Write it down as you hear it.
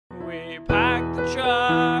we packed the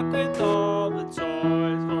truck with all the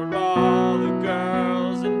toys for all the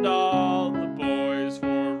girls and all the boys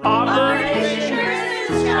for Operation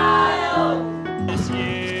Christmas Child this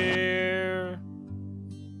year.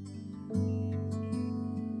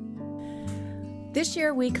 This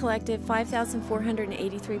year we collected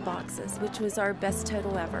 5,483 boxes, which was our best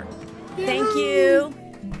total ever. Thank you.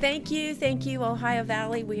 Thank you, Ohio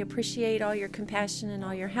Valley. We appreciate all your compassion and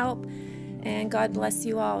all your help. And God bless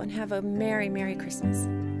you all, and have a Merry, Merry Christmas.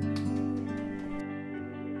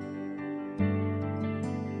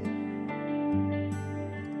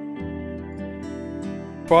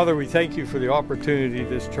 Father, we thank you for the opportunity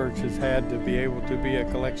this church has had to be able to be a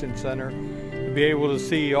collection center, to be able to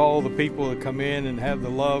see all the people that come in and have the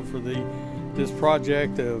love for this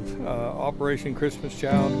project of Operation Christmas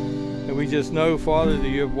Child. And we just know, Father, that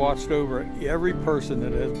you have watched over every person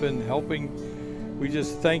that has been helping. We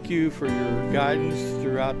just thank you for your guidance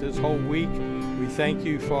throughout this whole week. We thank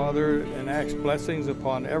you, Father, and ask blessings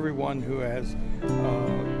upon everyone who has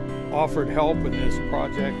offered help in this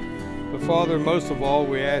project. But Father, most of all,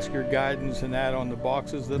 we ask your guidance and that on the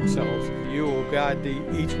boxes themselves. You will guide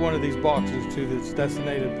each one of these boxes to this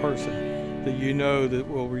designated person that you know that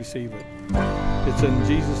will receive it. It's in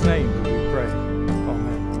Jesus' name that we pray.